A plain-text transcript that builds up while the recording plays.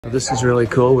This is really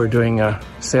cool. We're doing a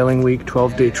sailing week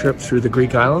 12-day trip through the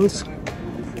Greek islands.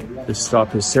 This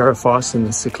stop is Serifos in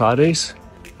the Cyclades.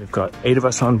 We've got 8 of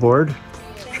us on board,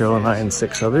 Cheryl and I and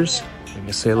 6 others. Doing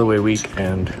a sail away week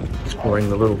and exploring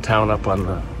the little town up on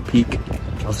the peak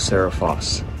of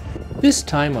Serifos. This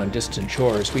time on Distant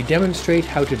Shores, we demonstrate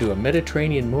how to do a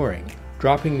Mediterranean mooring,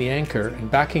 dropping the anchor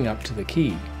and backing up to the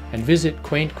quay, and visit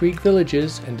quaint Greek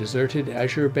villages and deserted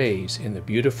azure bays in the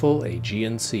beautiful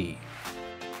Aegean Sea.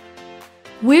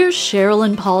 We're Cheryl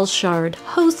and Paul Shard,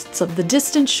 hosts of the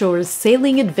Distant Shores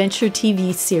Sailing Adventure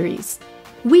TV series.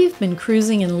 We've been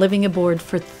cruising and living aboard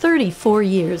for 34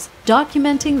 years,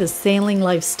 documenting the sailing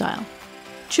lifestyle.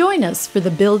 Join us for the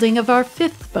building of our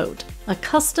 5th boat, a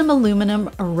custom aluminum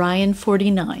Orion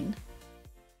 49.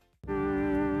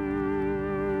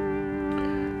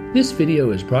 This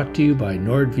video is brought to you by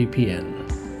NordVPN.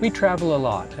 We travel a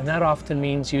lot, and that often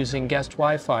means using guest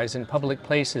Wi-Fis in public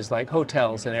places like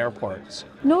hotels and airports.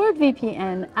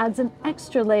 NordVPN adds an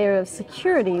extra layer of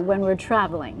security when we're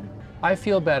traveling. I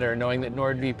feel better knowing that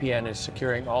NordVPN is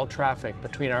securing all traffic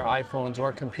between our iPhones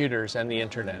or computers and the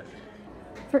internet.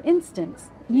 For instance,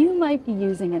 you might be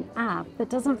using an app that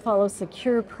doesn't follow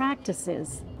secure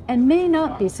practices and may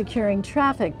not be securing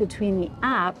traffic between the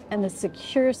app and the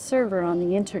secure server on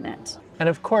the internet. And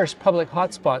of course, public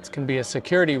hotspots can be a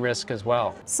security risk as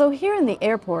well. So here in the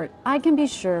airport, I can be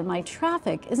sure my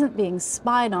traffic isn't being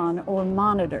spied on or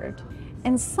monitored.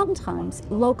 And sometimes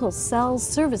local cell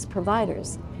service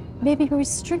providers may be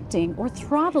restricting or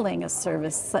throttling a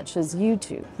service such as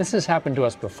YouTube. This has happened to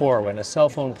us before when a cell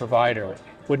phone provider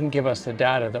wouldn't give us the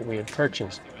data that we had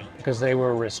purchased because they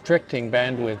were restricting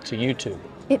bandwidth to YouTube.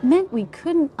 It meant we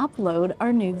couldn't upload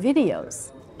our new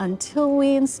videos until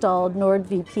we installed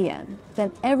NordVPN.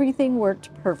 Then everything worked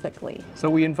perfectly. So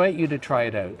we invite you to try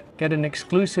it out. Get an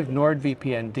exclusive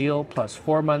NordVPN deal plus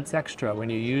 4 months extra when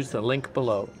you use the link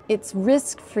below. It's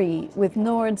risk-free with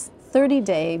Nord's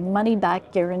 30-day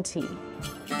money-back guarantee.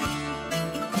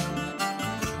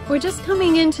 We're just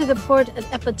coming into the port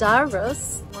at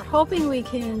Epidaurus. We're hoping we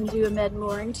can do a med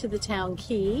mooring to the town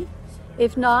quay.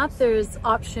 If not, there's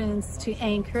options to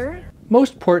anchor.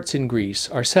 Most ports in Greece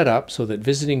are set up so that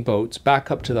visiting boats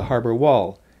back up to the harbour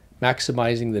wall,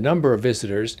 maximizing the number of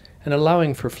visitors and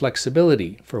allowing for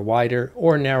flexibility for wider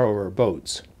or narrower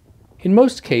boats. In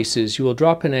most cases, you will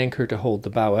drop an anchor to hold the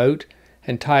bow out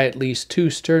and tie at least 2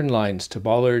 stern lines to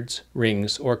bollards,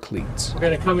 rings, or cleats. We're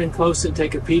going to come in close and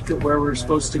take a peek at where we're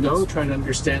supposed to go, trying to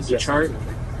understand the chart.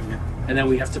 And then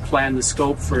we have to plan the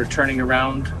scope for turning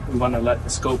around. We want to let the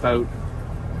scope out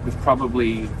with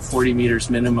probably 40 meters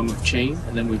minimum of chain,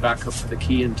 and then we back up to the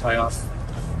quay and tie off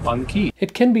on the quay.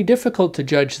 It can be difficult to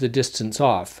judge the distance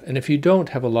off, and if you don't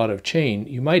have a lot of chain,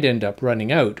 you might end up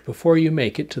running out before you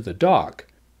make it to the dock.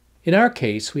 In our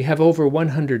case, we have over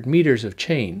 100 meters of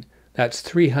chain, that's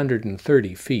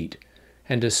 330 feet,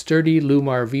 and a sturdy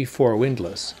Lumar V4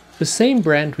 windlass, the same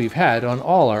brand we've had on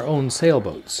all our own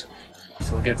sailboats.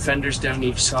 So we'll get fenders down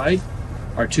each side,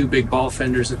 our 2 big ball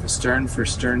fenders at the stern for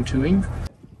stern towing.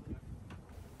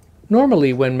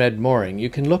 Normally when med mooring, you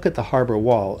can look at the harbour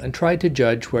wall and try to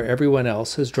judge where everyone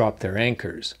else has dropped their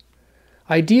anchors.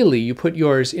 Ideally, you put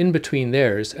yours in between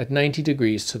theirs at 90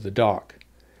 degrees to the dock.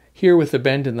 Here with the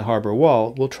bend in the harbour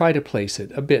wall, we'll try to place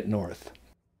it a bit north.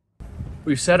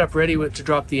 We've set up ready to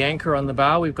drop the anchor on the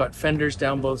bow. We've got fenders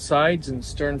down both sides and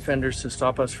stern fenders to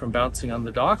stop us from bouncing on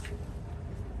the dock.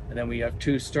 And then we have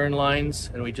 2 stern lines,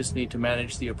 and we just need to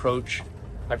manage the approach.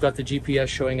 I've got the GPS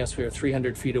showing us we are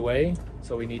 300 feet away,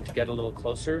 so we need to get a little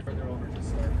closer. Further over to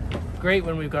start. Great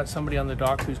when we've got somebody on the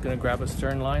dock who's going to grab a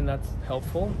stern line, that's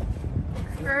helpful.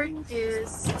 Kurt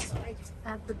is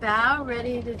at the bow,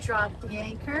 ready to drop the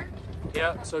anchor.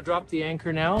 Yeah, so drop the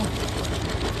anchor now.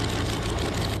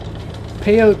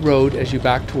 Pay out rode as you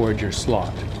back towards your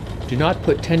slot. Do not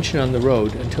put tension on the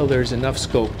rode until there's enough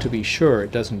scope to be sure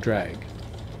it doesn't drag.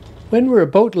 When we're a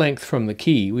boat length from the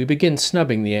quay, we begin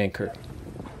snubbing the anchor.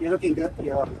 You're looking good.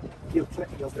 You're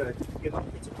good.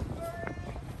 30.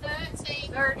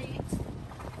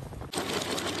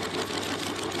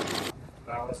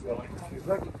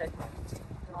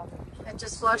 And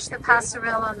just wash the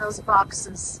passerelle on those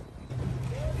boxes.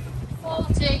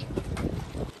 40.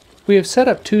 We have set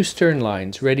up 2 stern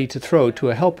lines ready to throw to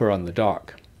a helper on the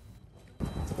dock.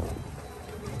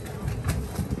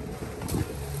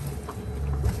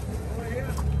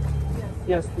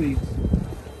 Yes, please.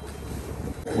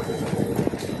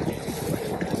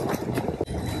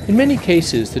 In many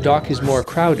cases, the dock is more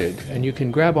crowded and you can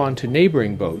grab onto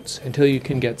neighboring boats until you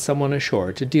can get someone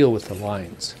ashore to deal with the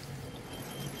lines.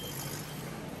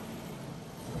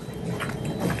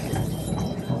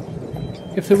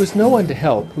 If there was no one to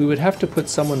help, we would have to put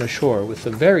someone ashore with a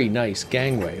very nice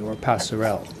gangway or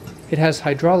passerelle. It has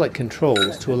hydraulic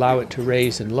controls to allow it to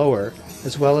raise and lower,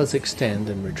 as well as extend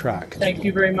and retract. Thank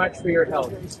you very much for your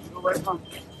help.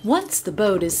 Once the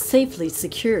boat is safely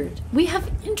secured, we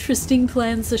have interesting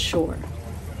plans ashore.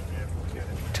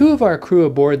 Two of our crew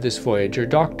aboard this voyage are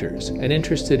doctors and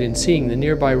interested in seeing the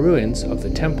nearby ruins of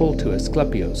the temple to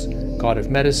Asclepios, god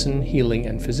of medicine, healing,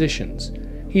 and physicians.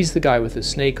 He's the guy with a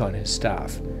snake on his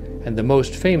staff, and the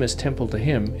most famous temple to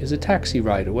him is a taxi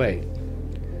ride away.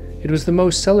 It was the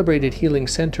most celebrated healing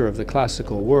center of the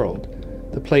classical world,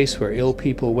 the place where ill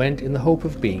people went in the hope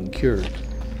of being cured.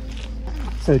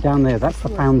 So down there, that's the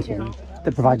fountain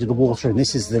that provided the water, and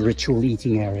this is the ritual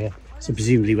eating area, so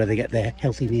presumably where they get their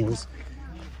healthy meals.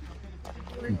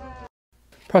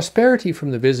 Prosperity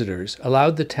from the visitors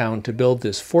allowed the town to build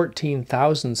this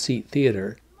 14,000-seat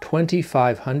theater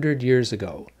 2,500 years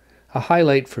ago, a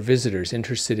highlight for visitors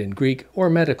interested in Greek or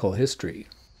medical history.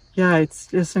 Yeah, it's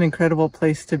just an incredible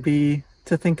place to be,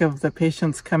 to think of the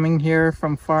patients coming here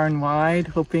from far and wide,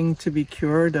 hoping to be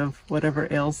cured of whatever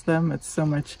ails them. It's so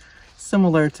much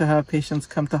similar to how patients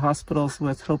come to hospitals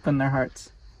with hope in their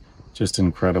hearts. Just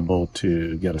incredible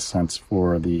to get a sense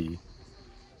for the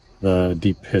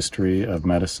deep history of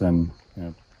medicine,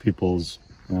 people's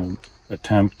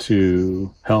attempt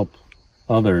to help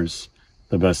others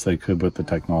the best they could with the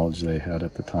technology they had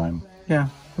at the time. Yeah,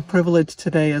 a privilege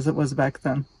today as it was back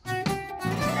then.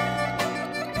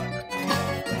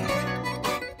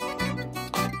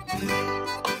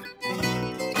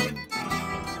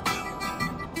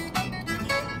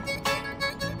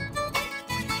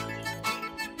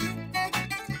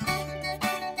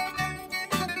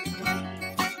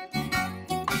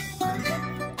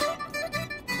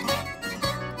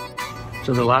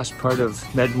 So the last part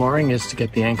of med mooring is to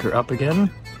get the anchor up again.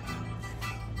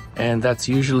 And that's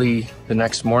usually the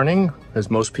next morning, as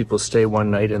most people stay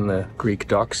one night in the Greek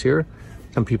docks here.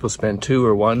 Some people spend 2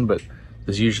 or 1, but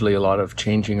there's usually a lot of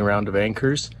changing around of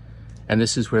anchors. And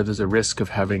this is where there's a risk of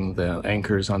having the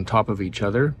anchors on top of each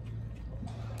other.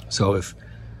 So if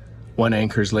one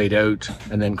anchor's laid out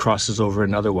and then crosses over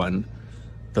another one,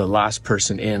 the last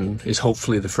person in is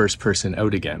hopefully the first person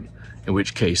out again, in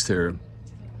which case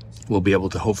we'll be able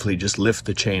to hopefully just lift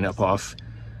the chain up off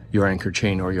your anchor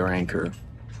chain or your anchor.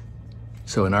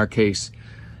 So in our case,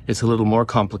 it's a little more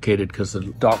complicated because the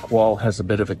dock wall has a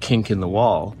bit of a kink in the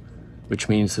wall, which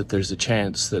means that there's a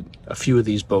chance that a few of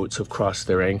these boats have crossed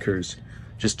their anchors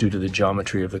just due to the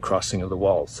geometry of the crossing of the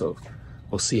wall. So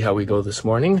we'll see how we go this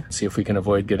morning, see if we can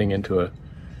avoid getting into a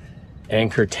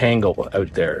anchor tangle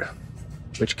out there,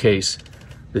 in which case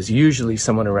there's usually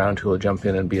someone around who will jump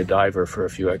in and be a diver for a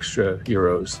few extra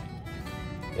euros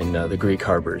in the Greek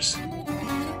harbors.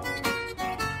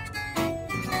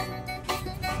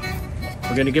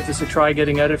 We're going to give this a try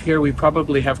getting out of here. We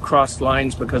probably have crossed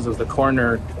lines because of the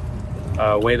corner,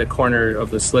 way the corner of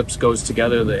the slips goes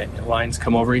together, the lines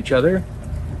come over each other.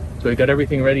 So we've got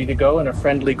everything ready to go and a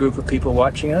friendly group of people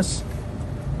watching us.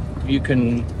 You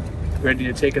can, ready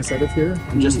to take us out of here?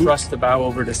 And just thrust the bow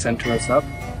over to center us up.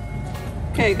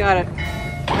 Okay, got it.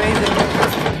 Raise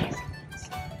it.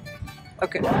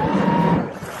 Okay.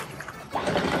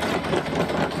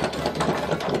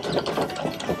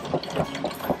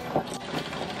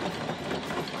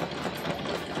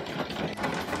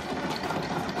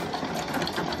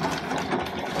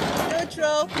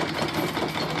 Neutral.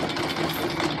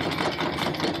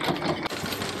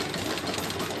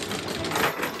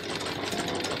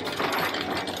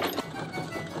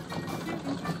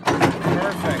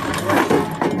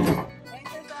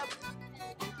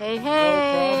 Hey,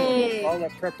 hey! All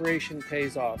that preparation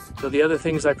pays off. So the other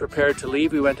things I prepared to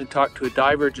leave, we went and talked to a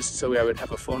diver just so I would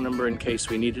have a phone number in case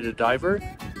we needed a diver.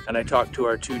 And I talked to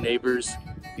our 2 neighbors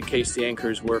in case the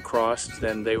anchors were crossed,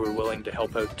 then they were willing to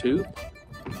help out too.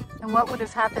 And what would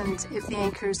have happened if the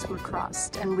anchors were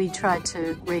crossed and we tried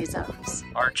to raise ours?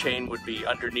 Our chain would be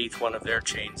underneath one of their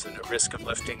chains and at risk of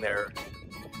lifting their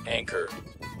anchor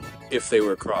if they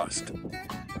were crossed.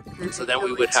 So then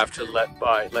we would have to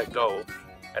let go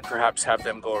and perhaps have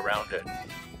them go around it.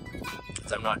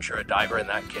 Because I'm not sure a diver in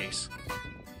that case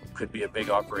could be a big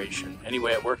operation.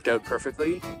 Anyway, it worked out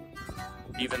perfectly,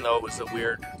 even though it was a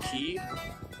weird key,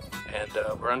 and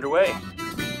we're underway.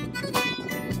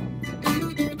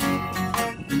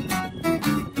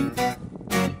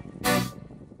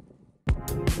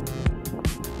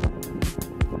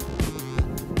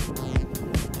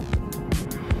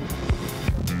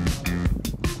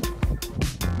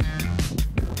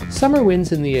 Summer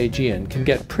winds in the Aegean can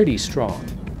get pretty strong.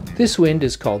 This wind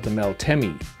is called the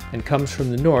Meltemi and comes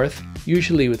from the north,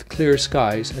 usually with clear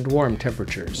skies and warm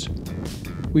temperatures.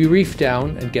 We reef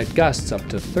down and get gusts up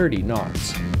to 30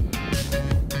 knots.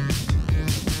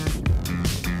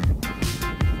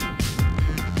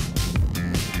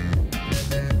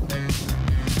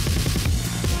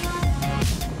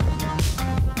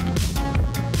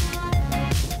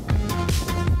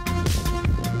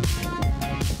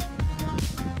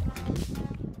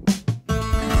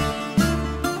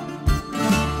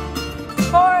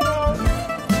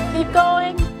 Keep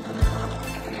going.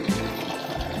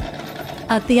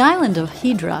 At the island of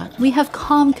Hydra, we have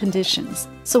calm conditions,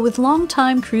 so with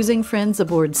long-time cruising friends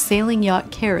aboard sailing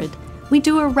yacht Carrot, we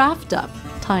do a raft up,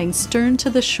 tying stern to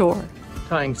the shore.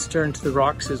 Tying stern to the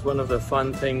rocks is one of the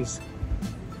fun things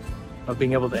of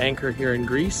being able to anchor here in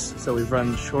Greece. So we've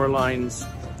run shorelines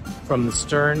from the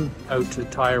stern out to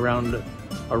tie around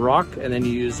a rock, and then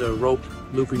you use a rope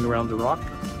looping around the rock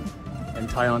and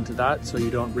tie onto that so you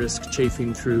don't risk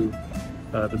chafing through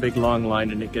the big long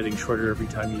line and it getting shorter every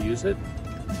time you use it.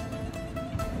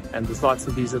 And there's lots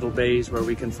of these little bays where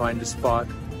we can find a spot.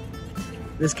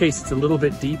 In this case, it's a little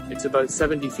bit deep. It's about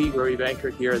 70 feet where we've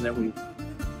anchored here, and then we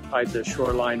tied the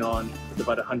shoreline on with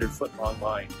about a 100-foot long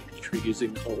line, which we're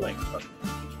using the whole length of.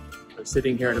 We're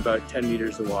sitting here in about 10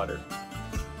 meters of water.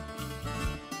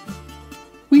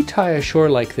 We tie ashore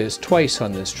like this twice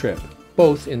on this trip,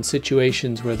 both in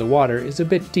situations where the water is a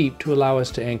bit deep to allow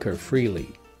us to anchor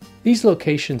freely. These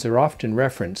locations are often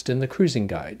referenced in the cruising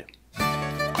guide.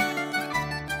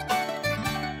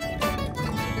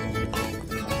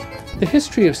 The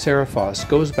history of Serifos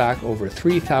goes back over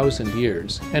 3,000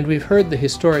 years, and we've heard the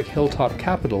historic hilltop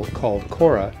capital called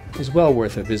Kora is well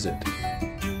worth a visit.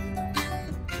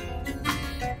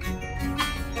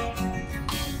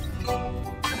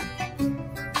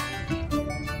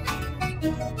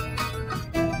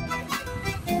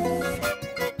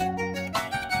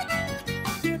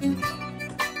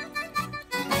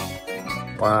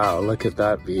 Wow, look at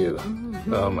that view.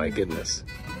 Oh my goodness.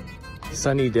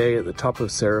 Sunny day at the top of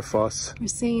Serifos. We're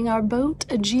seeing our boat,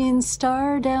 Aegean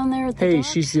Star, down there at the Hey, dock.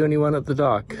 she's the only one at the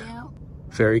dock. Yeah.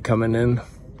 Ferry coming in.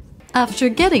 After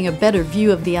getting a better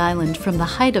view of the island from the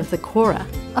height of the Kora,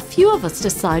 a few of us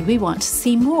decide we want to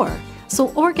see more, so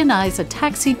organize a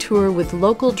taxi tour with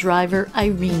local driver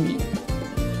Irene.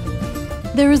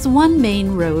 There is one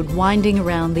main road winding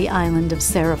around the island of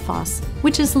Serifos,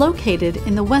 which is located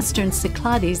in the western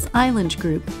Cyclades island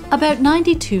group, about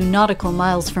 92 nautical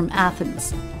miles from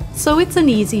Athens. So it's an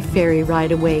easy ferry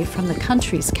ride away from the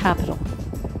country's capital.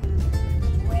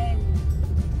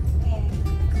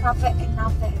 Have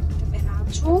another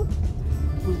temperature.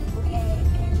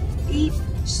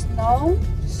 If snow,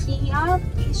 here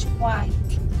is white.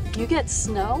 You get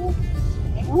snow?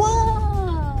 Whoa!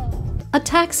 A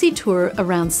taxi tour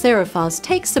around Serifos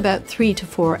takes about 3 to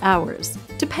 4 hours,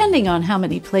 depending on how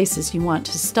many places you want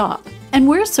to stop. And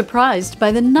we're surprised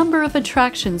by the number of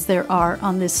attractions there are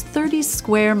on this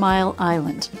 30-square-mile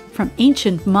island, from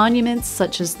ancient monuments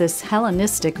such as this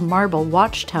Hellenistic marble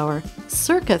watchtower,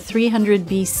 circa 300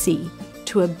 BC,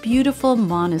 to a beautiful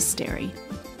monastery,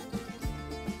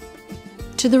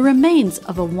 to the remains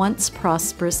of a once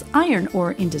prosperous iron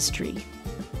ore industry.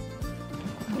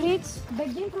 Bridge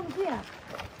begin from here.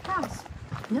 Comes.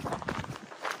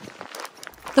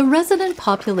 The resident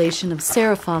population of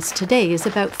Serifos today is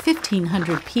about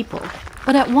 1,500 people,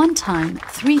 but at one time,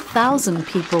 3,000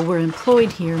 people were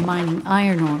employed here mining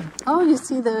iron ore. Oh, you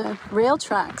see the rail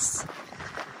tracks.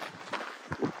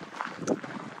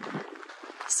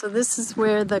 So this is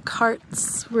where the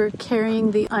carts were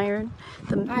carrying the iron.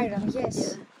 Iron,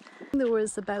 yes. There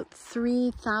was about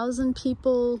 3,000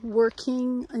 people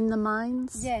working in the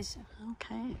mines? Yes.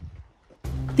 Okay.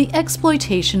 The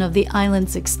exploitation of the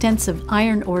island's extensive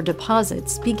iron ore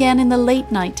deposits began in the late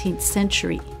 19th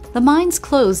century. The mines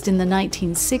closed in the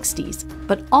 1960s,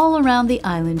 but all around the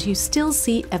island you still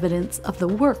see evidence of the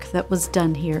work that was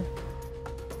done here.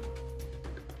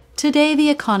 Today, the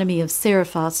economy of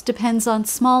Serifos depends on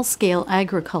small-scale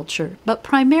agriculture, but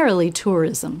primarily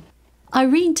tourism.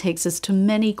 Irene takes us to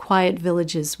many quiet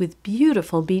villages with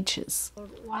beautiful beaches.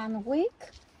 1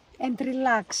 week and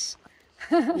relax.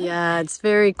 Yeah, it's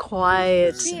very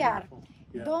quiet. Here,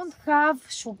 don't have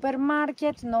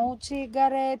supermarket, no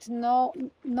cigarette,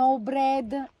 no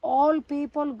bread. All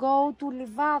people go to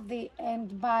Livadi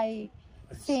and buy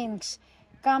things.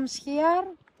 Comes here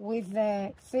with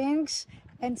the things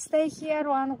and stay here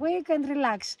 1 week and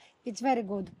relax. It's very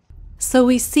good. So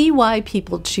we see why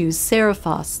people choose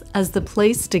Serifos as the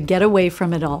place to get away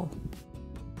from it all.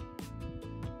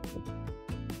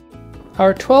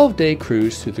 Our 12-day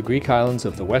cruise through the Greek islands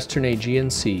of the Western Aegean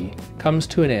Sea comes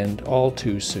to an end all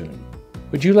too soon.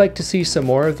 Would you like to see some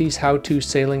more of these how-to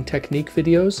sailing technique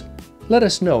videos? Let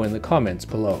us know in the comments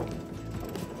below.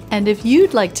 And if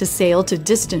you'd like to sail to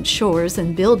distant shores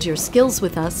and build your skills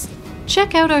with us,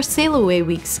 check out our Sail Away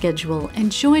Week schedule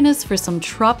and join us for some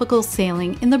tropical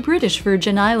sailing in the British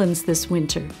Virgin Islands this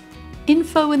winter.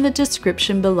 Info in the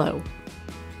description below.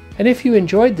 And if you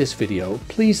enjoyed this video,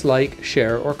 please like,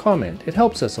 share, or comment. It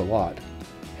helps us a lot.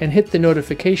 And hit the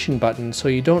notification button so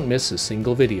you don't miss a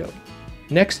single video.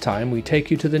 Next time we take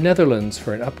you to the Netherlands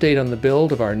for an update on the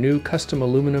build of our new custom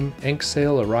aluminum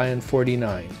Enksail Orion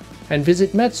 49 and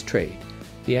visit Metstrade,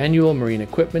 the annual marine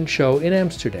equipment show in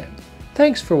Amsterdam.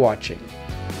 Thanks for watching.